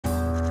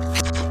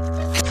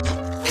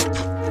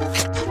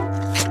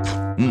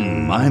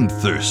I'm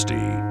thirsty.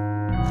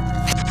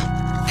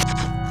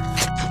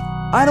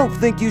 I don't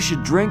think you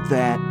should drink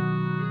that.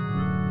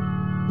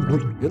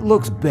 It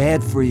looks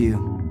bad for you.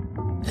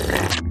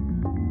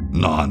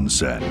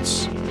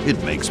 Nonsense.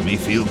 It makes me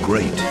feel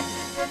great.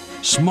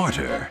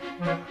 Smarter.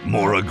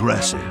 More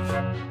aggressive.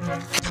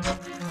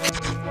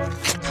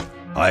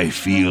 I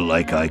feel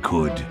like I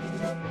could.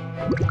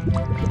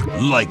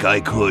 Like I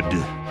could.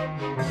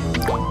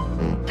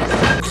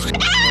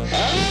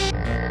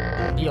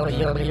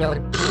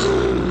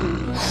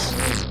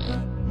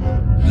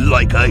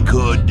 Like I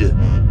could.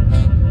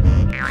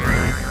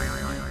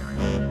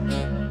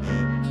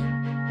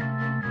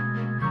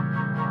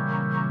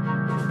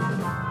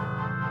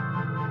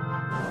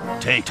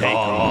 Take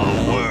on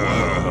the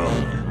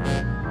world.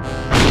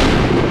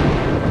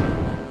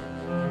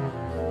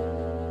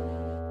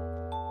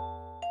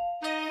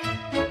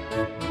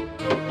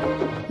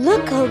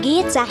 Look,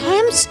 Hoagie, it's a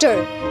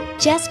hamster.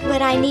 Just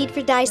what I need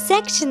for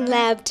dissection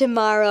lab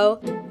tomorrow.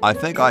 I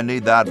think I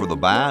need that for the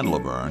band,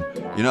 Laverne.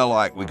 You know,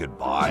 like we could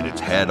bite its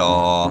head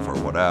off or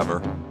whatever.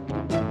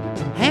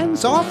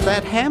 Hands off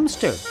that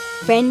hamster.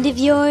 Friend of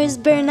yours,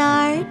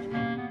 Bernard?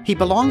 He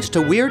belongs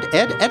to Weird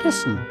Ed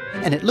Edison,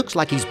 and it looks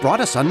like he's brought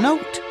us a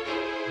note.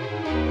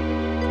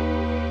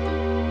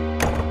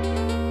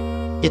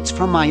 It's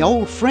from my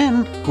old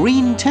friend,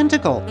 Green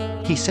Tentacle.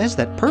 He says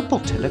that Purple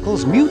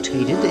Tentacle's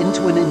mutated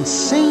into an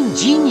insane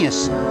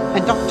genius,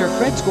 and Dr.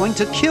 Fred's going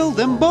to kill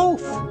them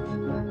both.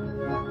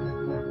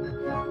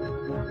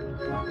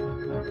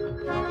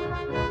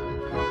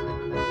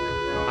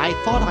 I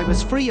thought I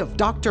was free of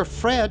Dr.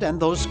 Fred and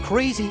those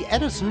crazy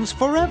Edisons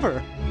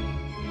forever.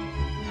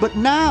 But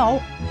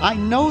now I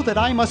know that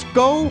I must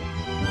go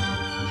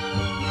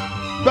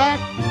back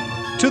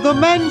to the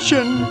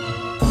mansion.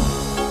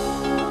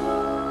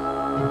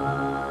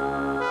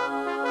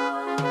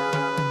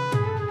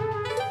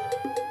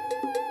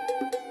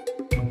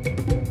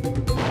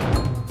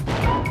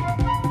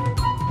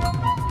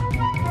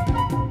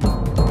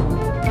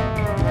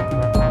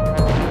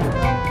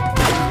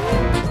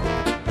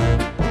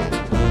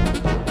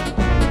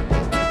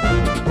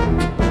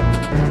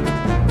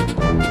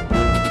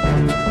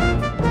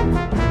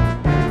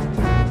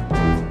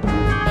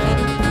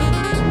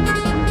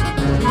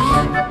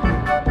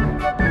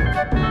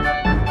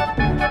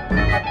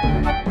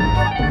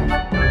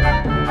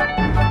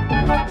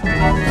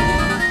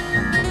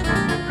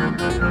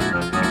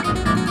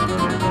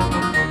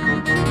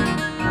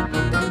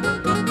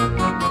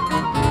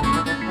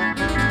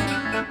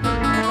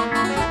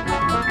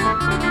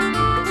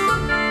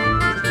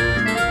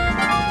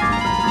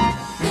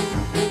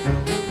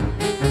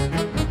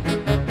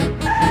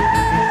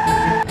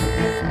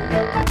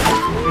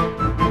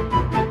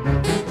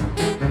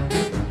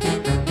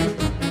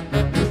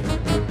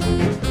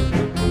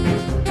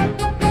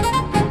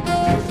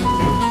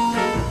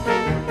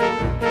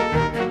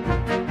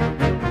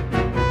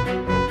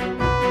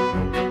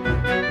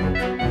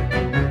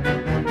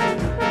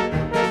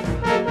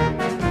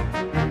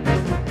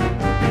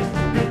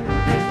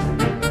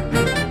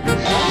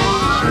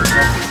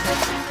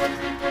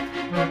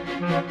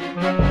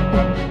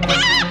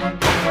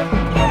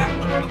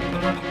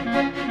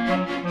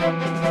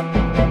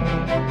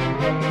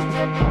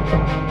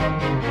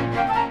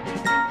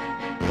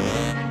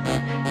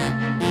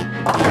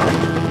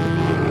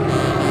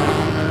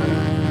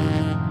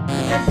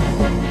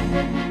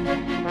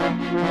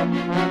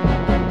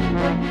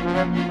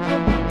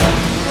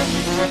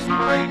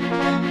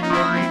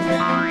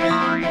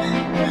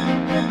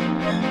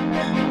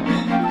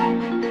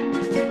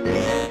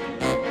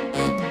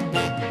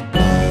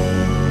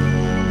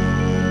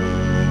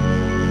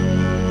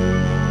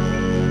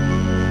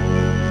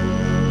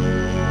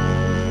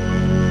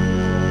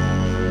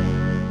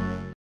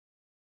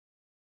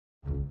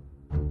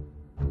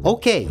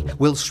 Okay,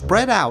 we'll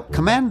spread out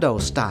commando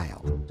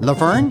style.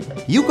 Laverne,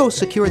 you go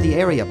secure the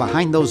area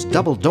behind those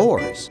double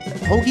doors.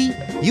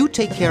 Hoagie, you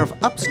take care of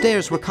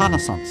upstairs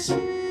reconnaissance.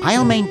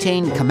 I'll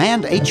maintain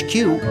Command HQ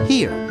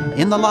here,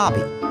 in the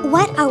lobby.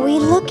 What are we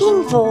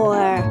looking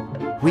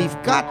for?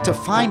 We've got to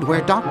find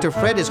where Dr.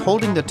 Fred is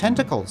holding the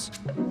tentacles.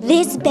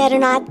 This better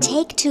not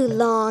take too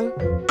long.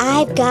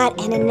 I've got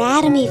an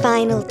anatomy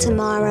final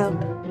tomorrow.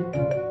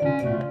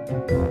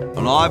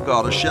 And I've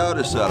got a show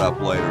to set up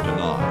later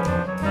tonight.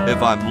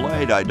 If I'm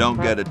late, I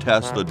don't get to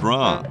test the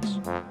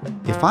drums.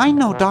 If I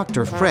know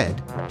Dr.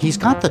 Fred, he's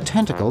got the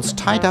tentacles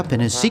tied up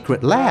in his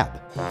secret lab.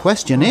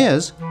 Question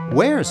is,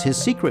 where's his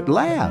secret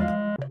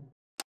lab?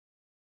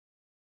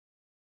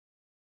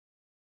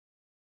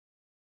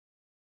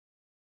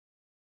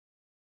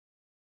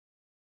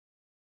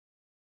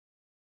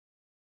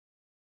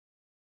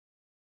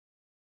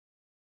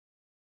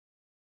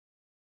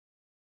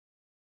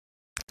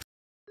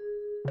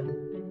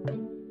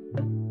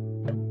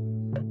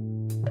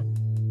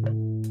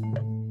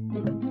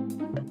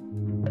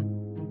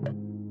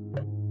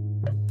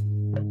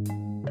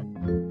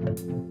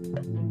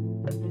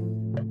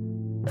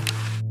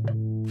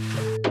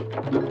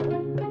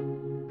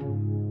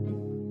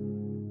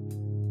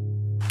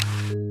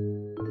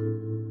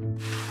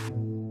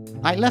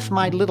 I left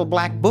my little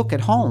black book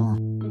at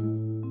home.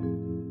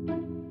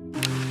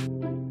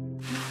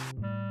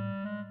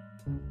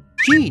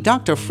 Gee,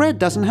 Dr. Fred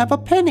doesn't have a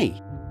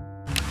penny.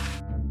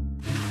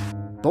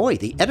 Boy,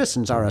 the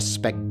Edisons are a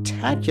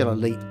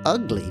spectacularly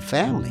ugly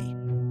family.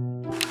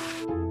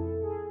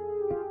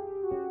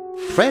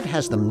 Fred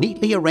has them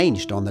neatly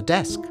arranged on the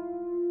desk.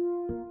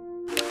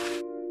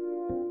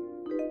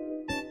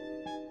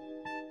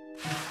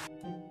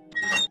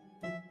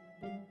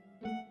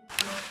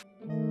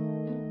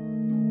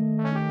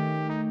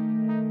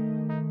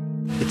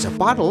 It's a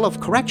bottle of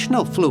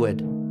correctional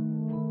fluid.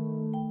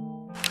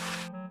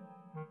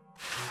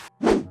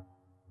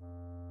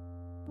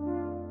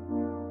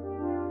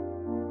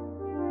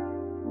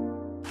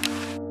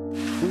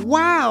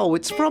 Wow,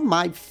 it's from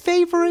my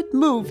favorite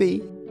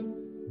movie.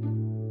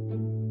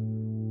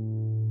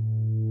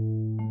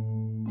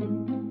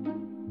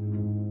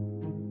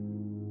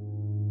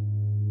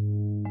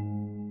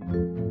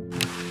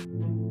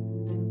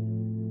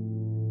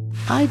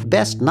 I'd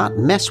best not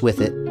mess with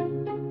it.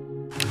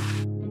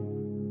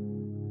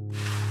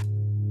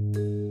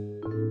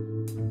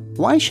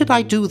 Why should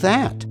I do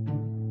that?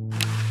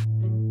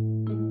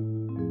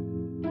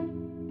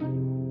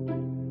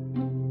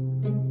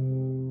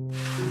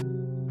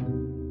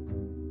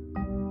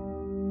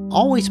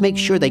 Always make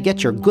sure they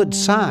get your good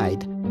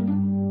side.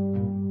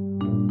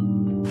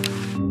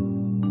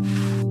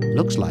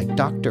 Looks like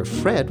Dr.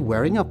 Fred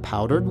wearing a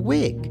powdered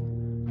wig.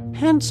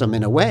 Handsome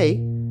in a way,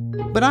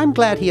 but I'm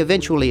glad he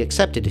eventually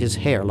accepted his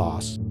hair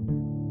loss.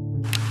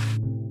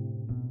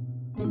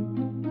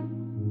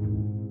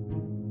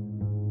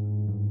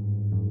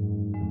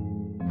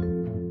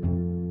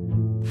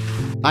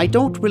 I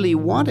don't really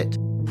want it.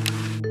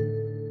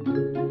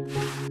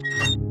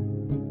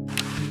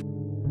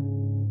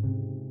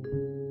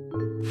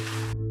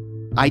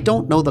 I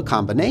don't know the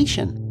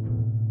combination.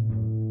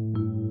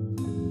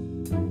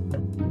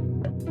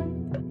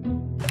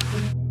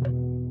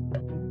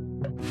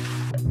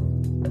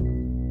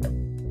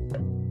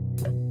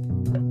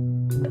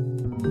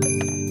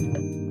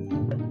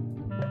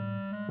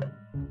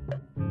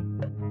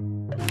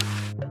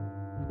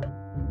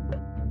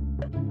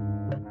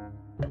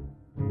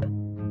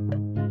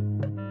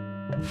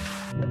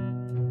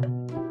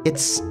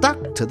 It's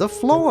stuck to the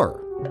floor.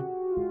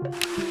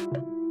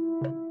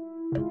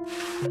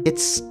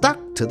 It's stuck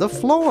to the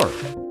floor.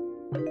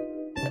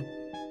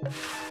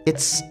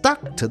 It's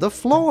stuck to the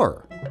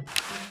floor.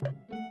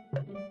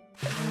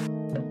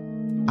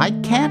 I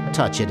can't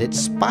touch it, it's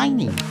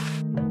spiny.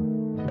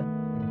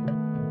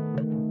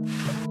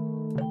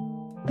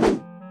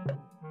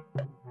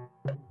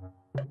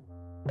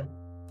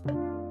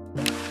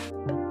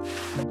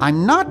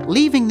 I'm not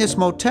leaving this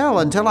motel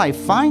until I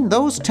find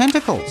those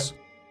tentacles.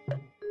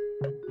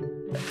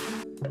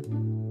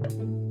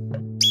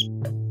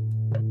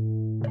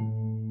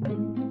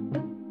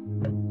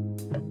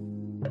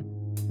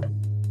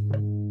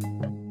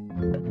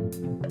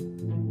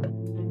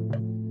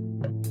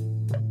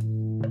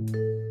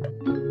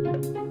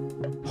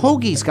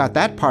 Hoagie's got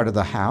that part of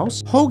the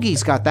house.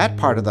 Hoagie's got that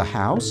part of the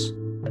house.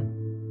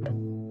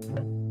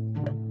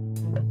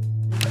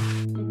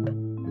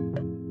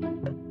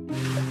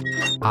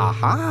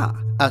 Aha!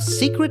 A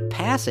secret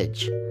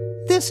passage.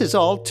 This is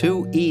all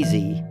too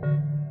easy.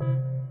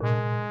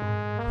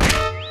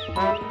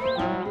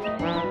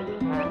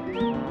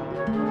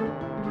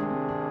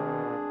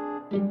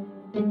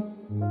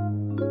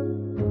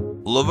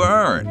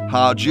 Laverne,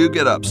 how'd you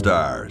get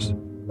upstairs?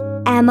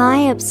 Am I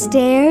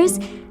upstairs?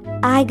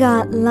 I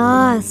got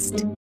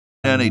lost.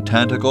 Any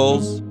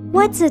tentacles?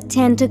 What's a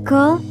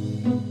tentacle?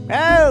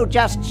 Oh,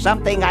 just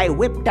something I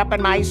whipped up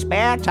in my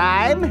spare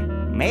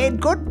time.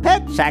 Made good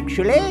pets,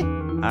 actually.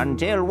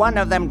 Until one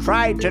of them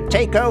tried to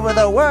take over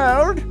the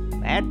world.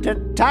 Had to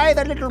tie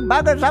the little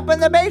buggers up in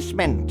the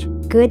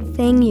basement. Good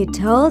thing you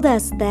told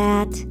us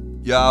that.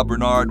 Yeah,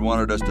 Bernard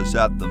wanted us to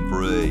set them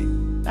free.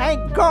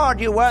 Thank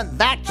God you weren't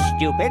that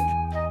stupid.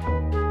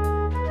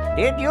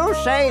 Did you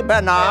say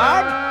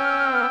Bernard?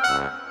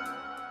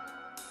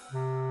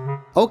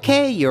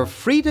 Okay, you're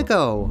free to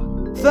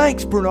go.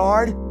 Thanks,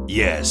 Bernard.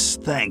 Yes,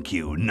 thank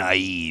you,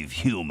 naive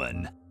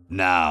human.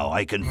 Now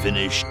I can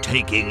finish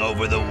taking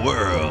over the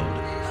world.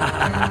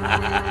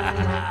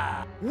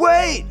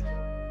 Wait!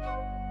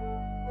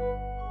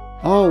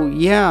 Oh,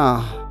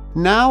 yeah.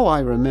 Now I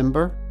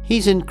remember.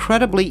 He's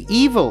incredibly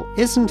evil,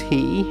 isn't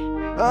he?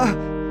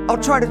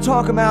 I'll try to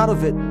talk him out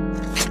of it.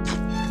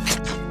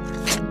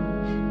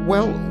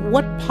 Well,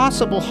 what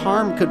possible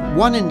harm could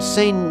one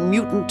insane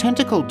mutant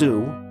tentacle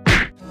do?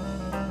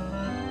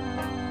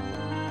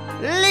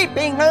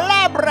 Leaping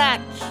lab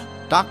rats!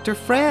 Dr.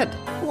 Fred.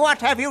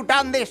 What have you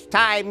done this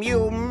time,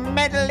 you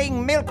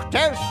meddling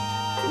milquetoast?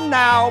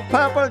 Now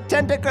Purple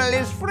Tentacle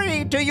is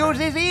free to use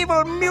his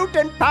evil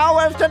mutant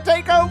powers to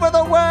take over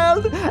the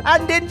world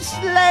and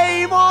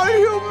enslave all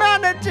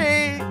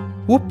humanity!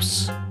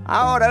 Whoops.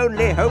 Our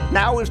only hope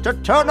now is to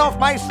turn off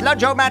my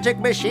sludge-o-magic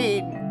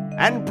machine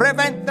and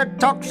prevent the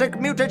toxic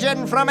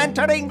mutagen from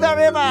entering the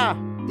river.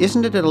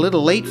 Isn't it a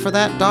little late for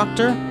that,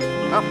 Doctor?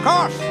 Of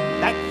course,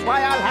 that's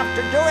why I'll have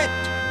to do it.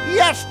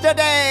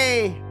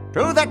 yesterday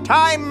to the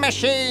time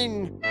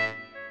machine.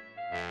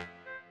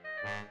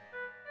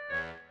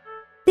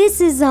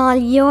 This is all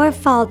your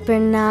fault,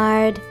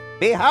 Bernard.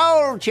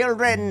 Behold,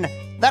 children,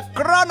 the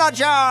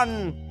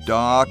Chronogon.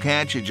 Daw,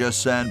 can't you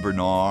just send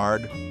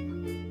Bernard?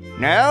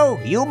 No,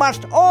 you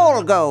must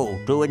all go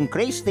to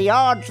increase the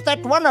odds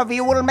that one of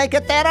you will make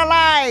it there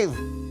alive.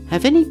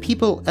 Have any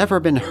people ever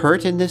been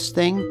hurt in this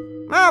thing?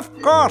 Of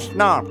course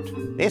not.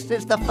 This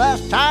is the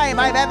first time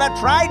I've ever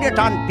tried it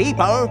on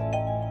people.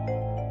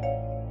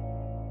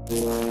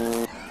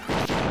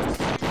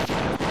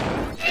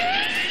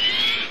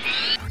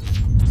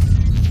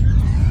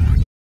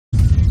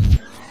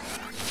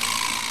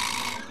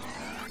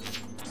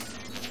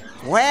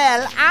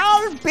 Well,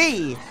 I'll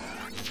be.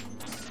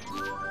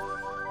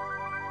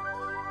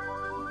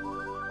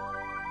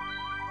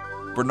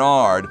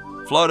 Bernard,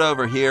 float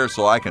over here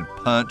so I can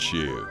punch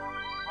you.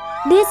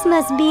 This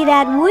must be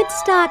that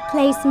Woodstock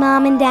place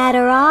Mom and Dad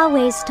are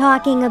always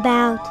talking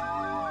about.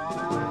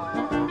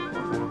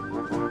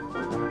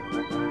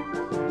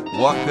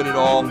 What could it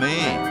all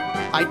mean?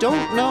 I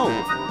don't know.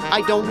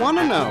 I don't want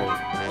to know.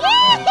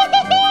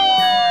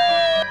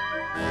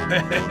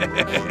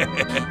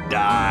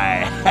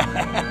 Die.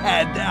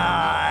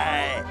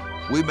 Die.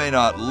 We may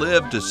not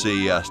live to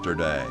see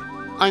yesterday.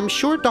 I'm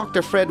sure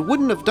Dr. Fred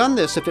wouldn't have done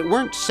this if it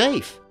weren't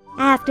safe.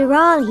 After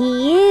all,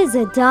 he is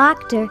a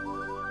doctor.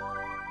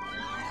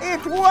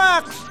 It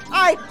works!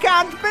 I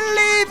can't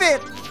believe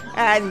it!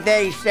 And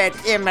they said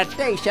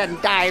imitation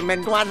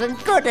diamond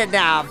wasn't good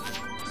enough.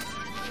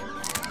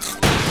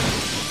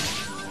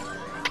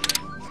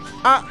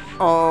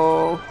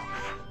 Uh-oh.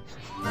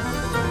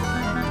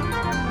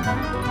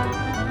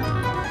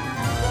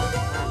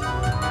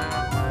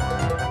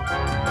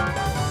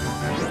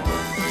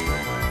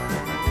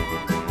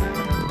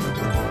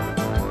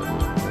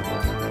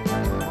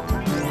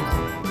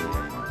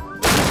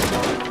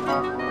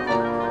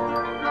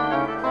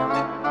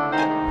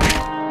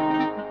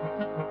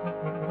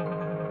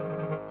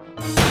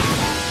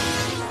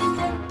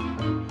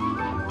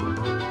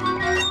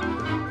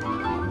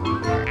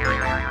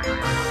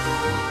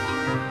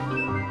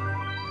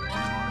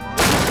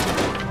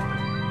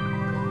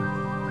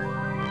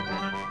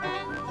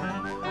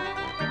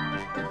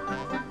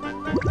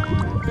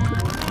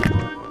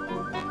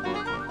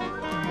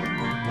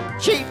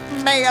 Cheap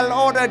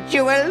mail-order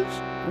jewels?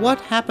 What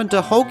happened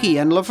to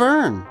Hoagie and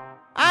Laverne?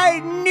 I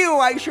knew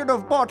I should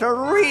have bought a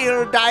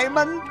real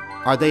diamond.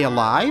 Are they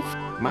alive?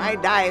 My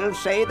dials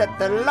say that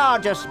the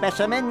larger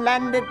specimen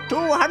landed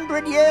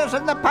 200 years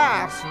in the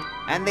past,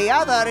 and the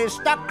other is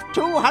stuck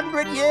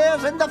 200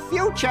 years in the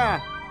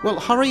future. Well,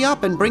 hurry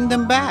up and bring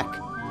them back.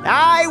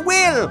 I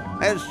will,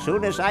 as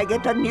soon as I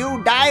get a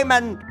new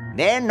diamond.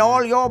 Then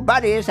all your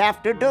buddies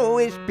have to do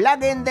is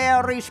plug in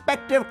their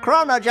respective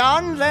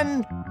chronogons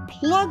and...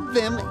 Plug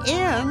them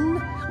in?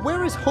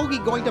 Where is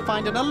Hoagie going to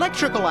find an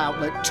electrical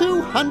outlet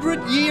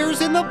 200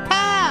 years in the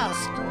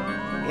past?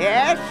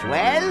 Yes,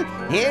 well,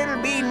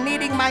 he'll be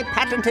needing my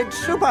patented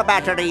super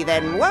battery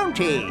then, won't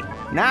he?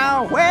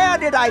 Now, where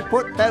did I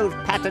put those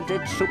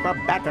patented super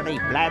battery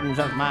plans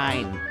of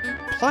mine?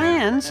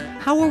 Plans?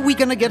 How are we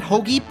going to get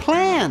Hoagie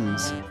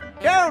plans?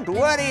 Don't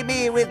worry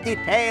me with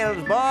details,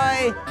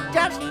 boy.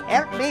 Just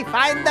help me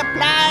find the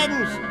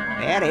plans.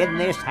 They're in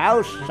this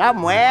house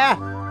somewhere.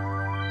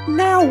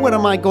 Now what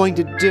am I going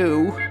to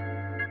do?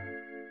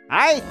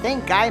 I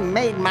think I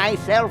made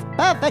myself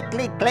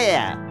perfectly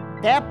clear.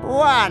 Step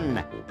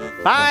 1,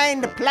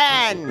 find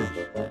plans.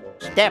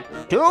 Step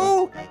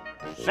 2,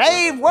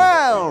 save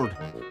world.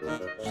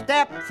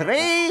 Step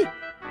 3,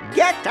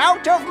 get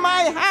out of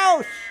my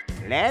house.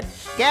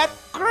 Let's get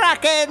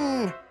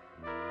cracking.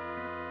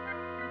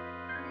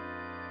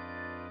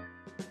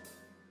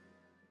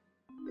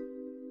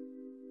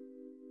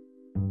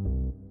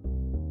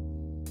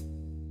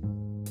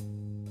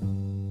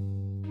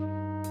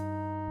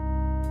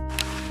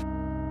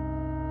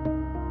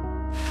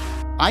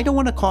 I don't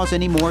want to cause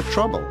any more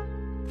trouble.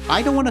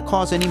 I don't want to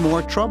cause any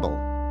more trouble.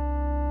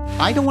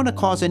 I don't want to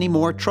cause any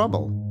more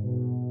trouble.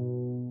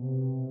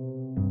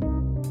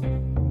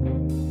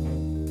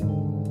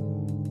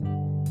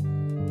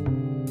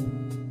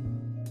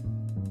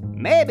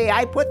 Maybe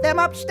I put them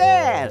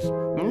upstairs.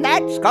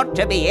 That's got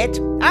to be it.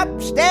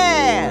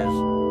 Upstairs.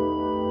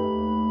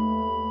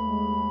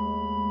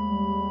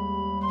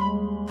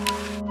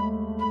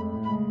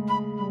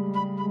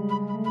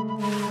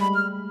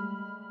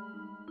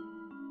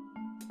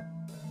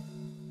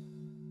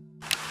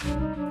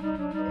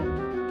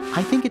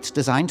 I think it's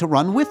designed to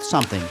run with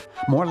something.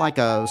 More like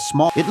a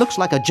small... It looks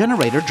like a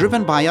generator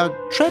driven by a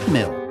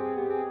treadmill.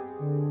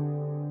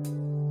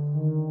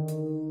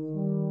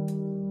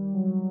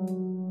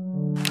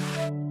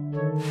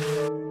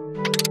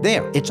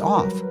 There, it's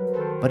off.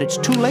 But it's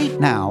too late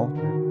now.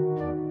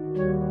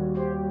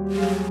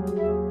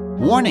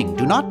 Warning,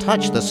 do not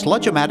touch the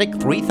Sludge-O-Matic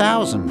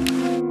 3000.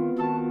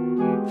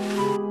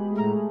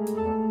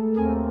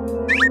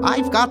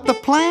 I've got the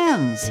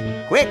plans.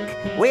 Quick,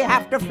 we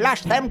have to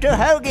flush them to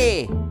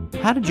Hoagie.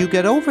 How did you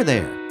get over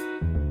there?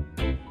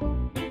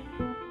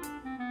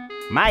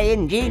 My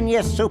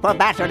ingenious super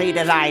battery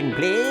design,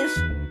 please.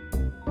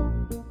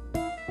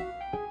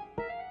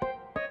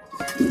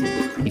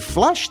 He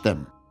flushed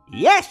them.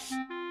 Yes!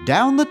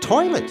 Down the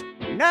toilet.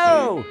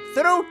 No!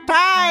 Through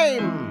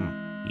time!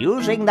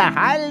 Using the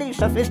highly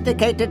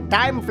sophisticated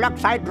time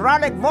flux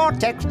hydraulic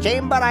vortex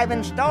chamber I've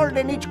installed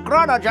in each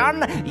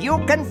chronogon,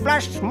 you can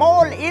flush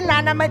small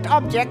inanimate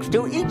objects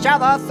to each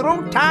other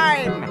through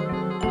time.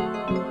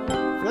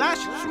 Flush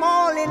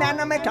small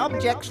inanimate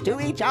objects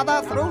to each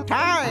other through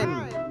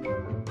time.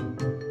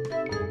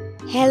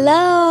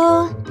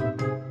 Hello?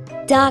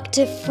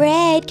 Dr.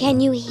 Fred, can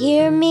you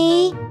hear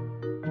me?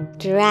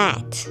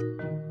 Drat.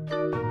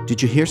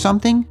 Did you hear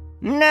something?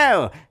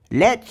 No.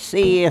 Let's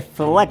see if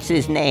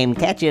what's-his-name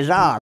catches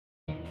on.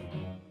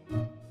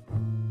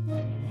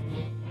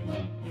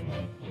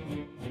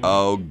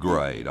 Oh,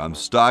 great. I'm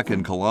stuck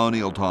in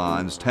colonial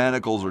times,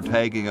 tentacles are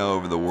taking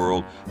over the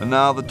world, and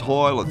now the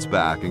toilet's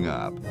backing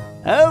up.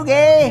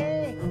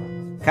 Okay,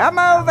 come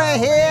over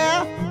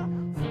here.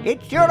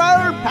 It's your old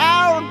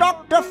pal,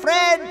 Dr.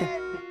 Fred.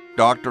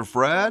 Dr.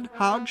 Fred,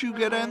 how'd you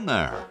get in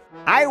there?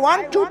 I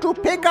want you to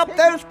pick up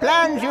those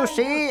plans you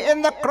see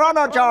in the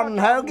chronogon,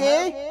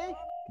 Hoagie.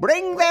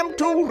 Bring them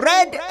to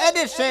Red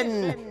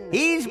Edison.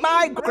 He's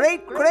my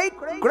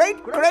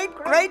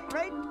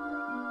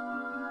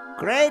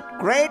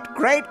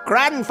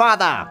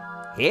great-great-great-great-great-great-great-grandfather.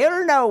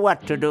 He'll know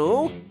what to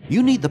do.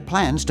 You need the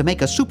plans to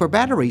make a super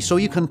battery so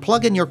you can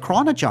plug in your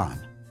chronogon.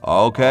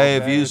 Okay,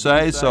 if you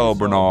say so,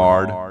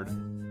 Bernard.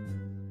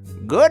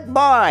 Good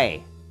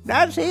boy.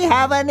 Does he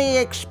have any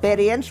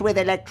experience with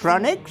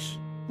electronics?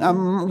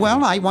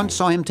 Well, I once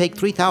saw him take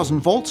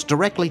 3,000 volts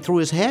directly through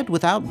his head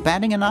without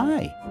batting an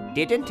eye.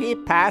 Didn't he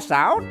pass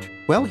out?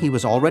 Well, he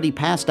was already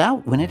passed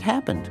out when it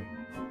happened.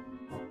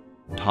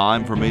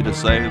 Time for me to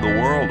save the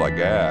world, I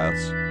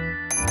guess.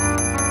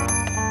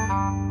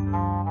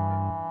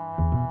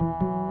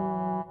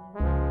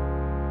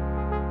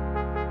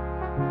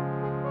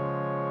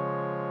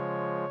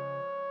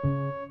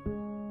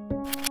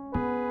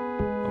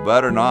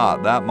 Better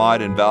not. That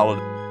might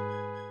invalidate.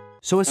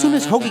 So as soon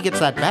as Hoagie gets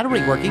that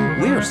battery working,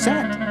 we're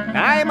set.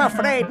 I'm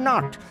afraid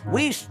not.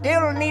 We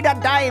still need a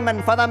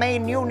diamond for the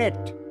main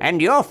unit.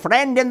 And your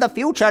friend in the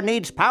future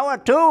needs power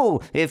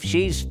too, if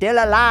she's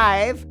still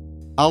alive.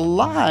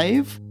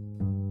 Alive?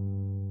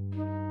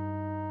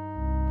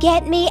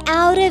 Get me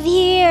out of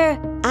here!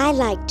 I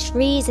like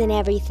trees and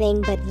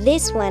everything, but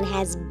this one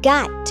has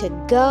got to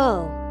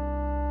go.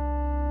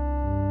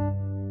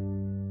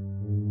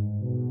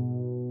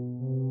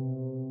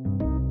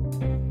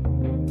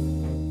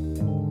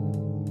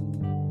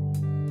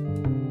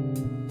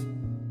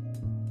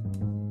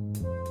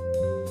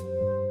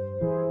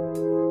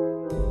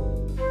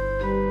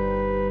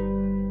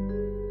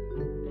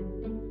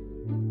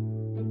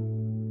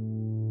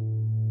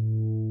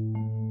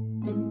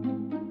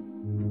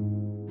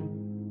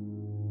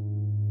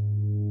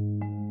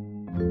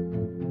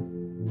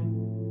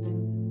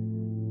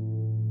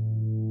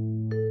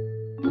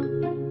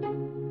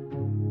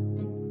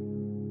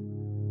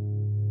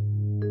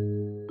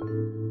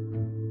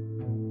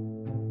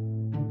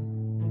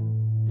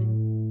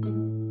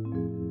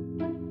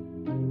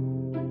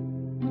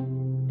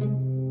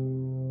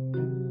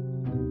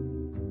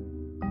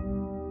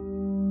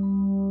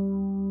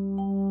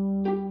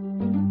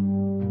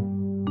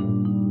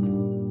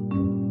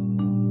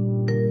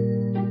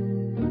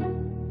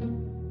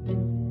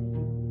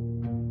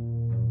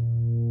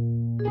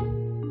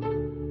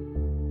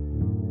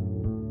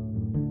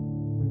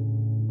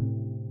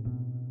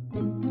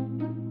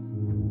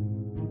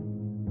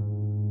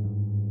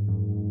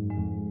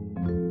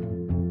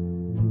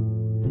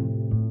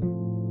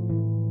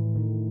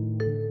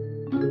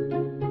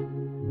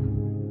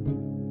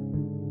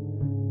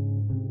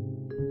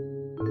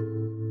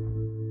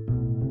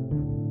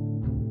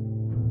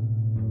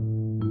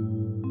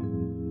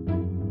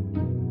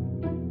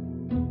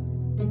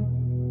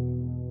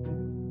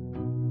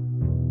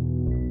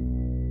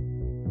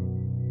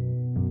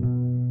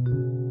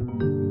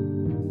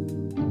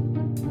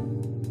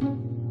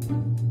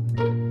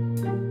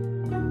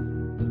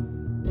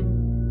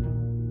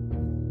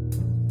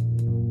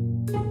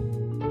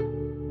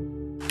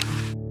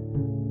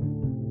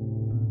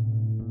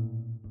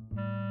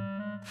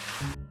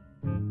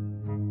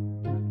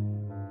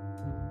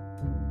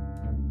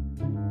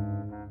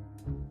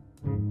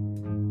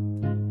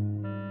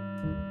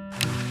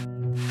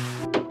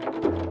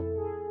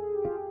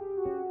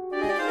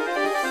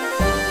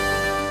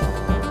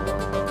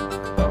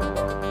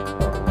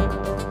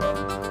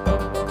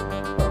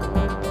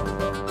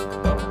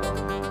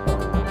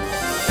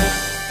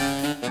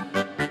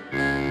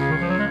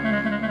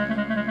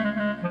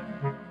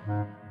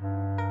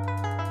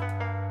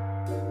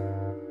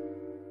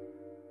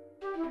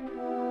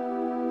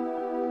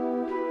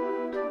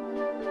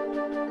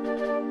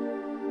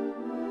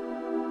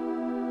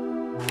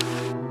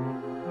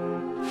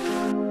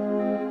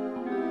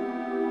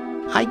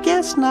 I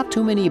guess not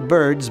too many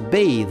birds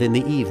bathe in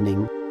the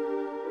evening.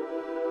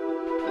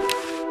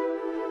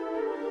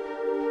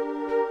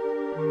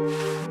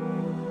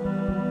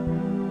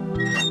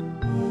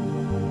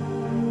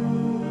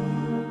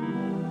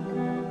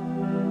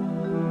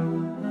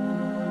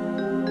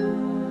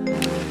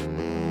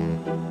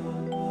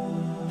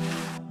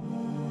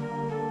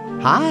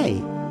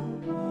 Hi.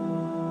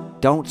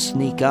 Don't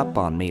sneak up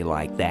on me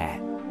like that.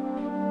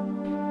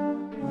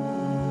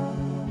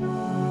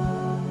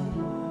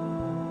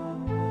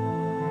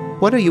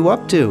 What are you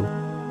up to?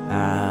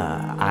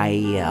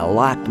 I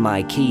locked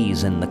my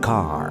keys in the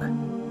car.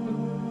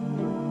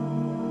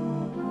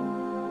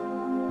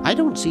 I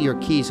don't see your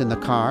keys in the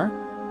car.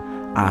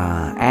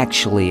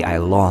 Actually, I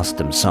lost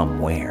them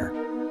somewhere.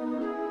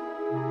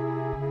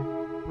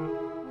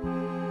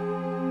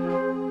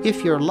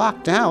 If you're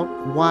locked out,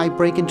 why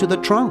break into the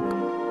trunk?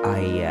 I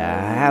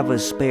have a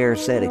spare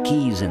set of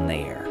keys in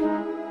there.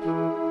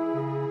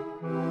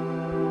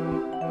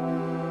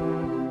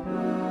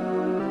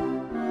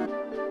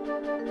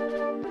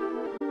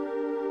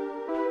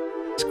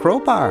 It's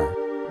crowbar.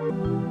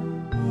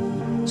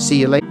 See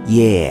you later.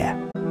 Yeah.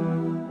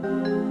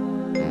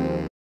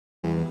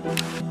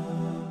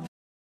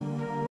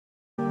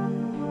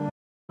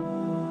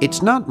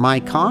 It's not my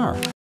car.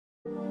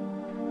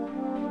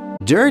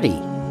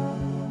 Dirty.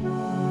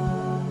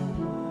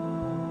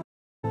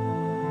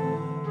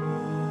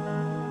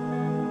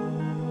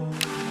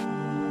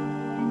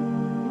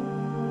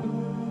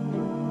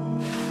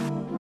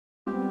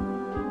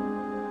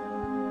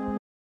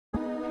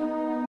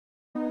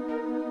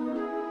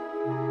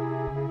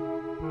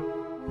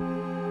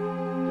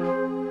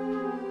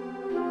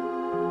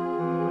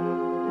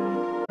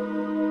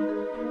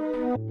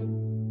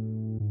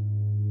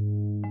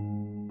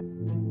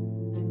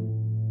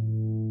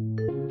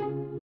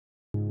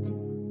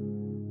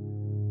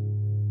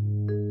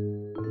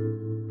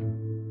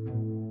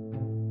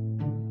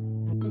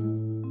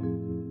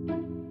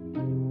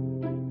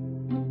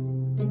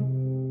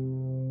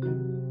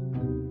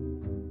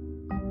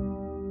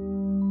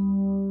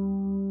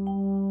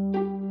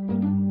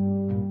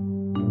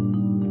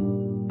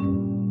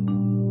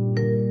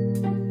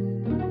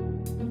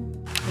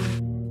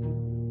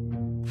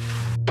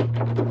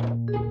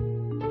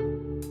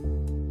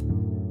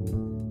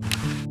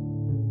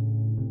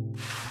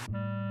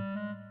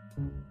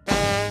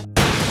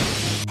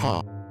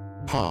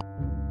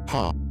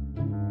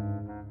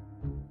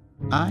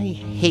 I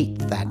hate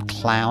that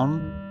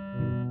clown.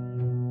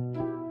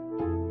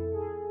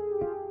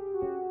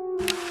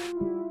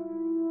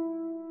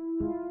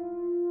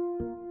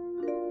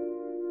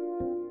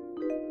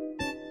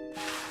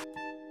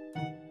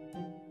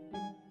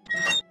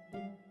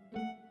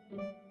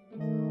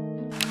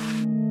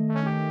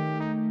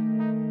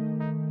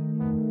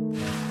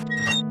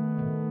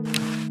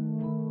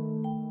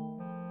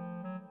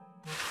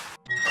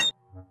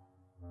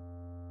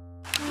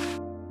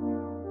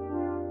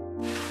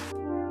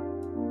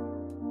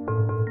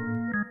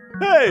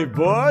 Hey,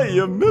 boy,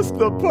 you missed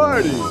the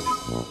party.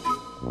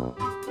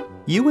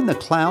 You and the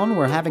clown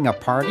were having a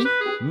party?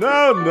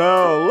 No,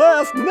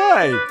 last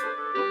night.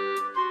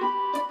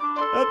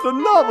 At the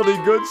Novelty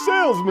Good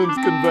Salesmen's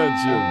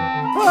Convention.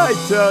 I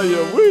tell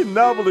you, we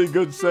novelty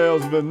good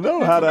salesmen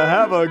know how to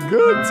have a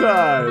good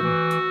time.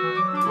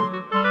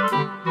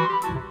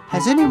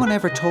 Has anyone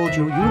ever told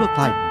you you look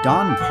like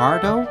Don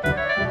Pardo?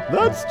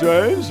 That's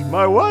strange.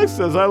 My wife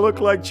says I look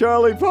like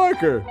Charlie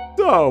Parker.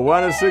 So,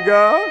 want a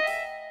cigar?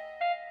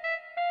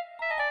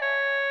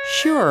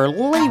 Sure,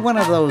 lay one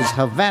of those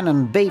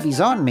Havanan babies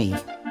on me.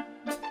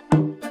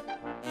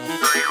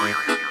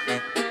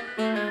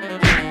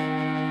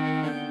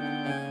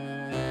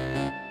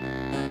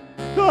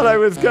 Thought I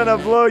was gonna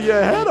blow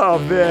your head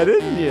off there,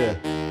 didn't you?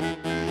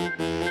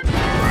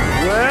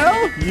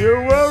 Well, you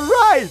were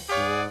right!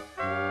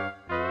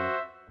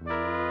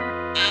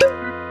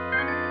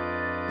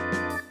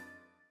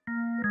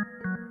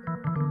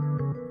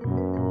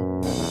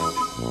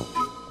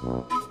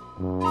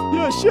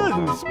 You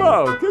shouldn't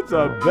smoke. It's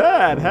a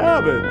bad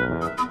habit.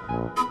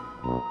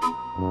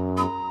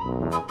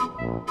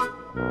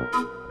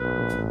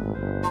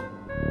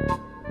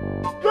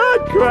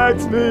 That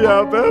cracks me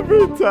up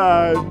every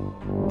time.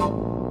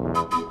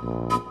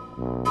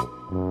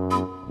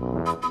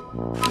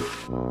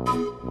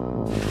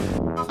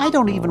 I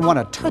don't even want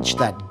to touch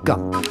that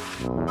gunk.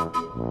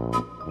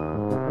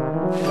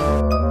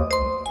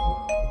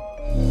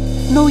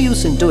 No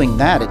use in doing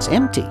that, it's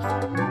empty.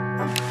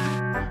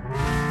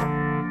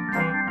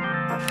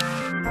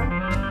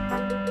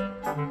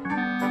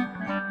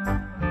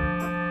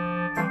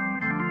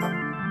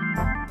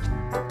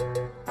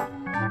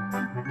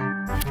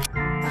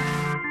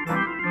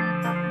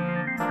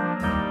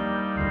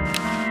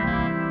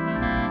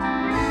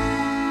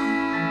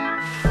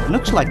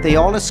 Looks like they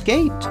all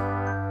escaped.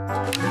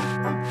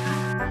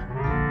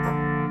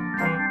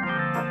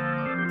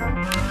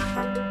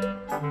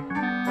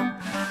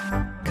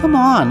 Come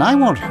on, I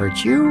won't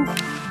hurt you.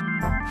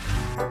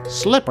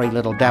 Slippery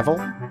little devil.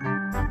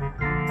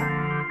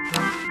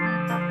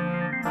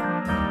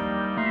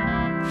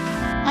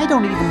 I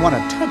don't even want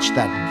to touch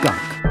that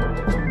gunk.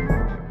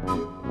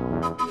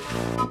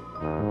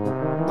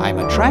 I'm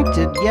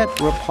attracted yet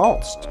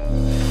repulsed.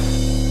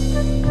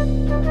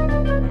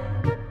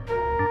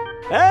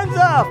 Hands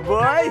off,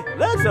 boy!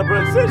 That's a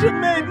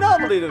precision-made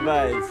novelty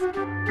device.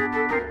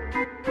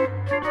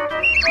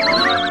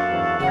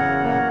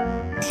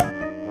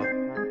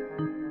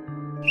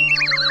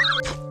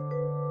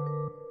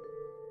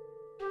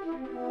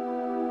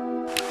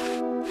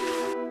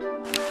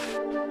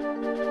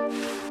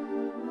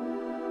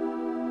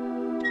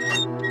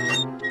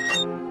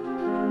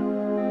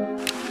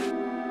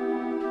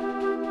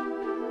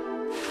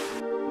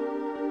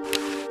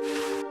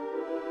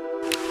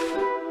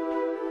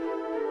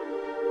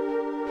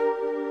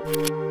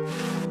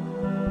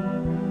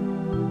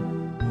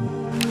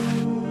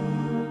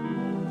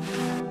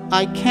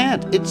 I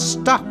can't. It's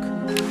stuck.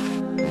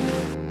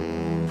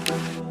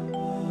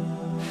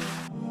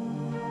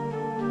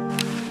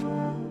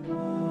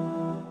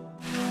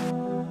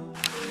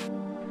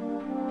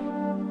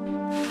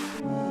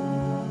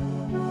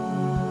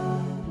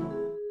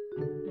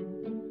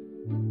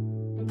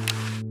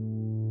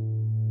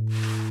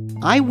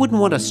 I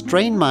wouldn't want to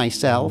strain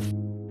myself.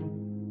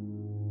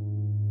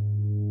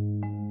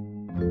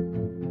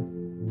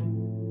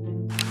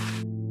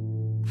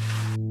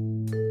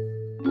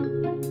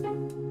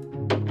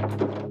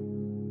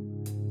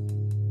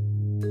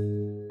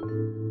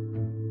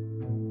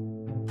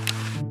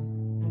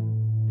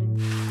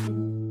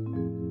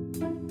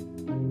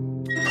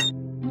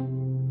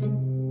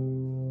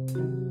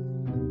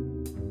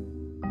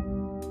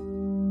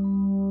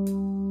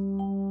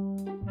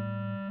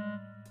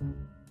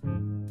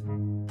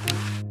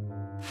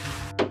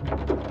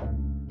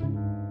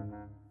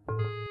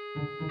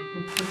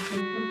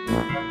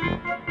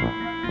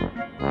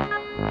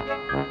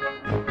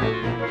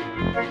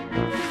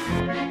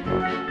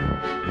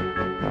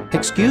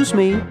 Excuse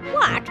me.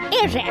 What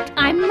is it?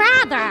 I'm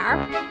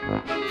rather...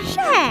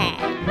 Say,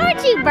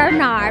 aren't you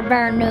Bernard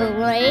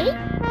Bernoulli?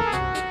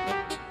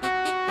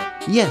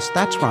 Yes,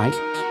 that's right.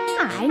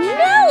 I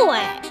knew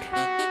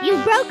it!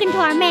 You broke into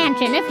our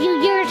mansion a few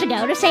years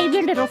ago to save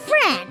your little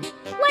friend.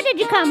 What did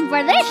you come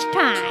for this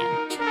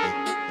time?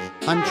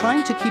 I'm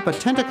trying to keep a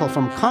tentacle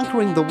from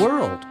conquering the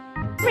world.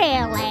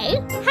 Really?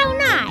 How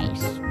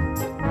nice.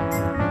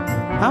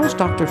 How's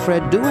Dr.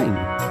 Fred doing?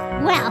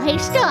 Well,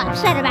 he's still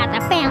upset about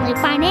the family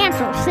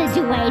financial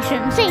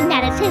situation, seeing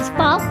that it's his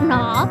fault and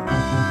all.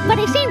 But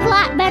he seems a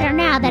lot better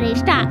now that he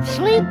stopped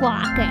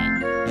sleepwalking.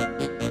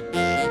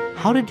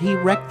 How did he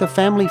wreck the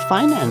family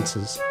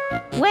finances?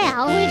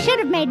 Well, we should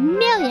have made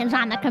millions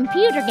on the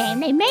computer game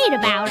they made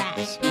about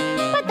us.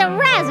 But the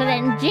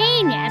resident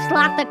genius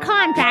locked the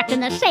contract in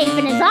the safe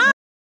in his office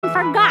and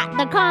forgot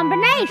the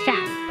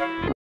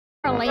combination.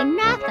 Literally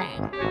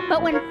nothing.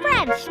 But when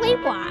Fred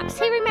sleepwalks,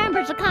 he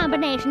remembers the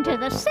combination to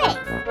the safe.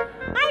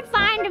 I'd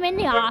find him in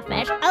the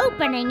office,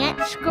 opening it,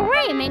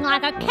 screaming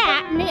like a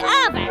cat in the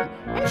oven,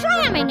 and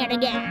slamming it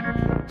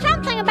again.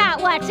 Something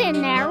about what's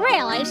in there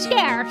really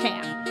scares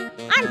him.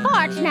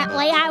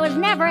 Unfortunately, I was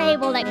never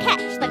able to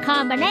catch the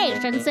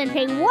combination since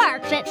he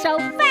works it so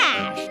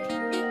fast.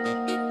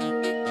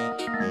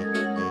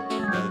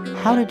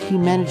 How did he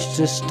manage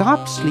to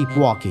stop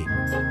sleepwalking?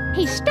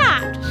 He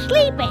stopped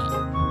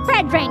sleeping.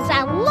 Fred drinks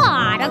a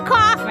lot of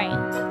coffee.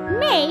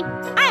 Me,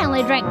 I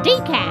only drink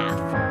decaf.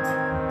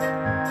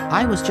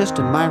 I was just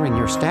admiring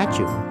your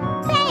statue.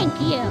 Thank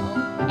you.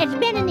 It's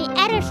been in the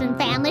Edison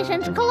family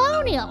since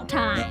colonial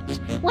times.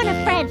 One of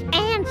Fred's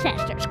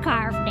ancestors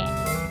carved it.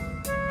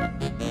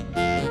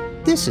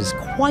 This is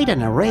quite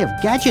an array of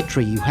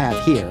gadgetry you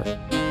have here.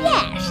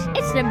 Yes,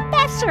 it's the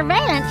best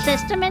surveillance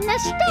system in the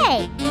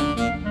state.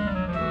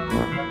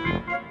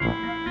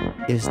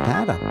 Is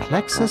that a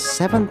Plexus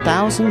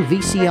 7000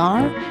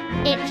 VCR?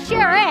 It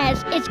sure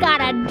is. It's got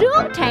a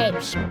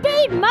dual-tape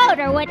speed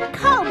motor with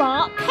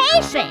cobalt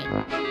casing.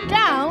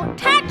 Don't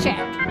touch it.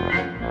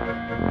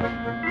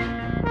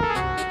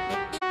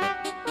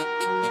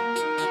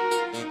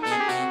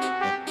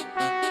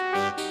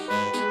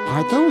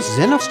 Are those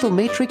Xenostal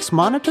Matrix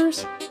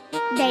monitors?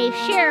 They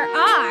sure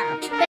are.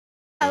 They're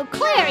so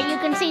clear you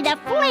can see the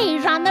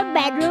fleas on the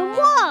bedroom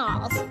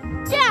walls.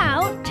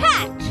 Don't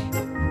touch.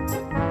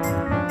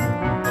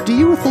 Do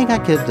you think I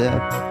could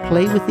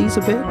play with these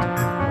a bit?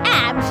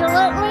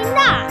 Absolutely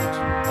not.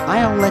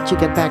 I'll let you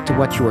get back to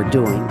what you were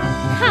doing.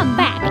 Come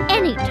back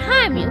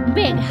anytime, you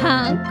big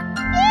hunk.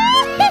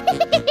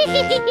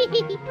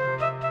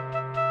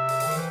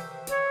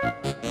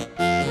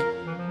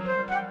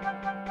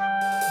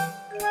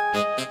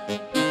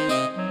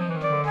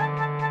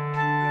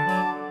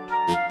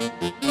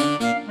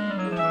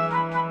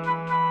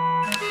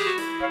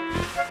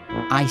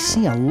 I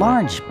see a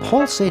large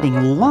pulsating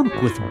lump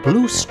with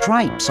blue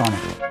stripes on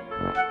it.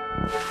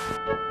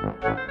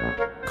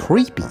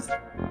 Creepy.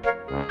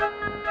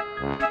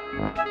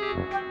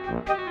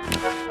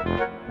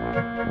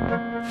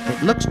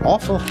 It looks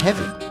awful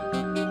heavy.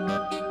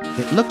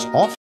 It looks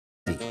awful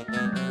heavy.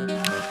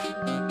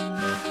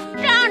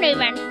 Don't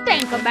even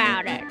think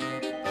about it.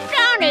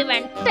 Don't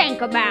even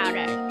think about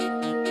it.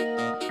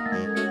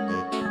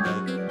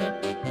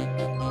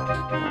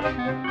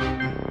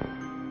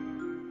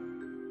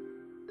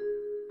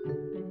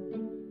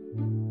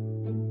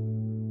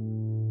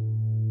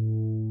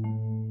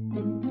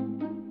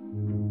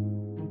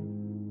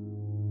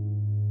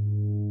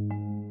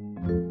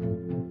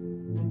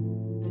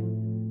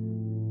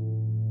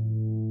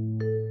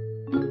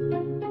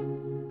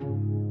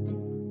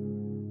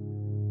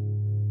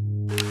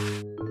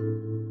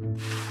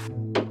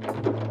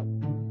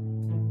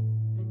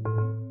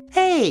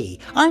 Hey,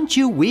 aren't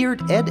you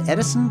Weird Ed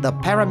Edison, the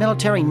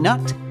paramilitary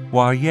nut?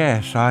 Why,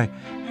 yes,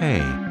 Hey,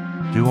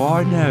 do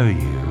I know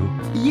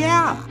you?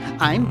 Yeah,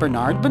 I'm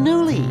Bernard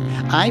Bernoulli.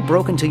 I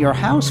broke into your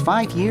house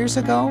 5 years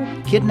ago,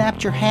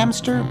 kidnapped your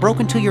hamster, broke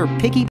into your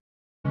piggy.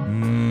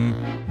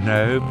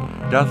 Nope,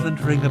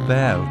 doesn't ring a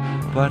bell,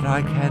 but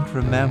I can't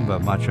remember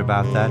much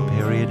about that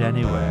period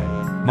anyway.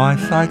 My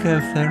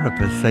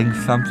psychotherapist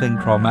thinks something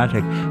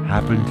traumatic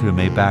happened to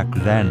me back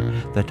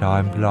then that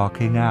I'm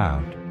blocking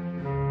out.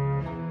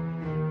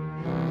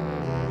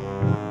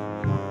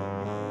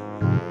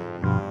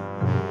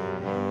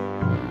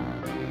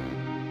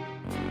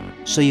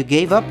 So you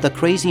gave up the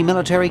crazy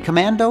military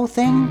commando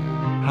thing?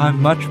 I'm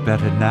much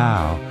better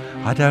now.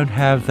 I don't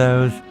have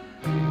those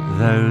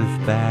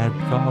bad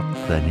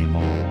thoughts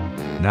anymore.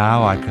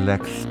 Now I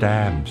collect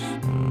stamps.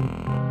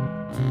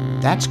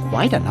 That's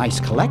quite a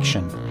nice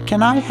collection.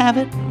 Can I have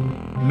it?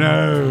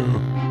 No.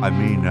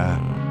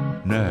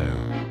 No.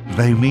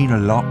 They mean a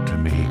lot to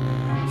me.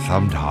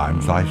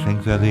 Sometimes I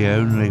think they're the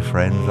only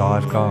friends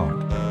I've got.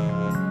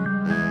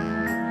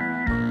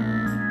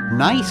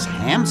 Nice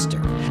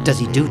hamster. Does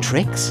he do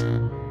tricks?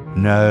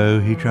 No,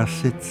 he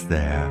just sits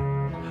there.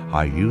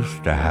 I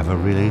used to have a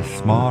really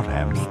smart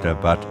hamster,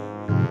 but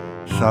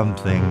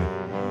something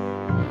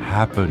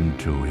happened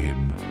to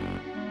him.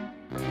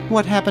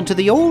 What happened to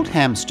the old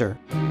hamster?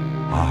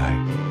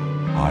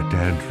 I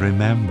don't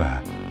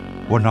remember.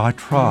 When I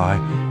try,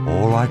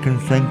 all I can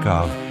think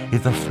of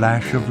is a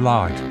flash of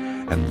light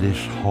and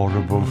this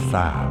horrible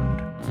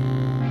sound.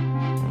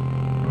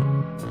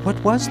 What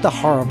was the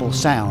horrible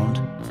sound?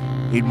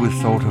 It was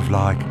sort of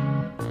like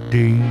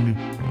ding.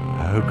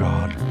 Oh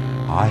God,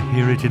 I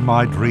hear it in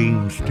my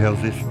dreams till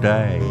this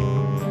day.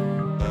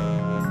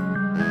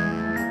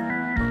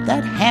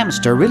 That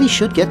hamster really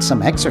should get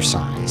some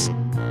exercise.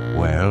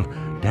 Well,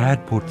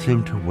 Dad puts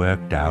him to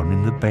work down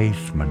in the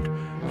basement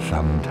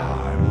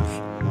sometimes.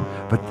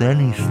 But then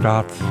he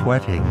starts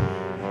sweating,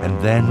 and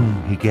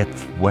then he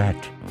gets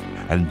wet,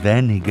 and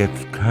then he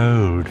gets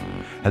cold,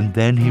 and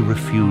then he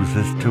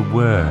refuses to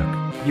work.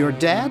 Your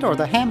dad or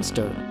the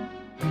hamster?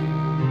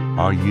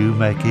 Are you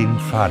making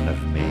fun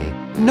of me?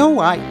 No,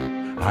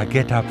 I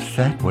get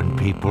upset when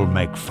people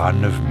make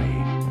fun of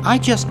me. I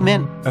just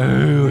meant...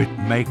 Oh, it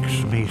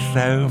makes me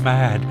so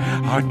mad.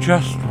 I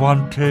just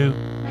want to...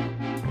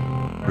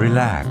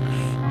 relax.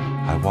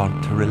 I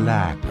want to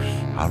relax.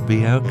 I'll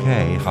be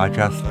okay if I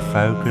just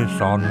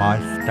focus on my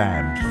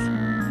stamps.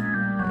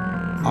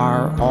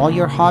 Are all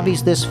your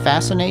hobbies this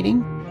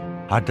fascinating?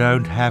 I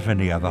don't have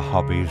any other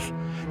hobbies.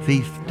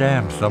 These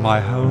stamps are my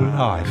whole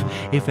life.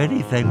 If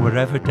anything were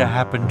ever to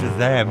happen to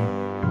them...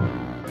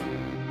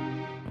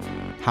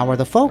 How are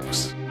the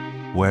folks?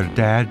 Well,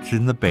 Dad's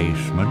in the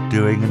basement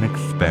doing an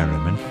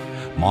experiment.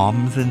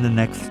 Mom's in the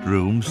next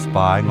room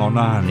spying on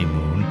a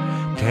honeymoon.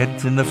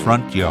 Ted's in the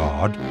front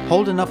yard.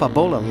 Holding up a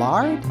bowl of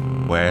lard?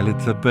 Well,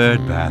 it's a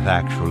bird bath,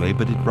 actually,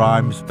 but it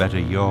rhymes better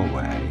your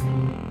way.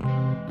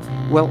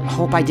 Well,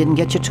 hope I didn't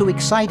get you too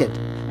excited.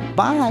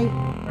 Bye.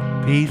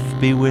 Peace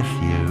be with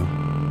you.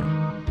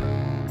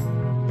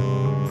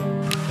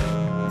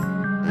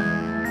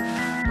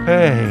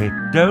 Hey,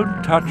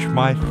 don't touch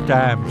my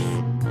stamps.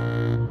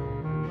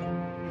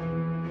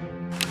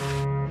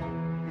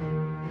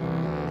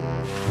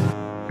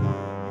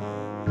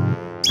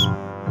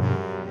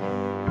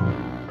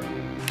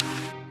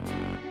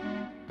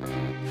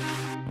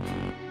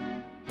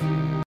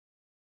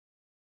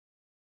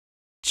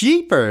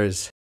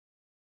 Jeepers!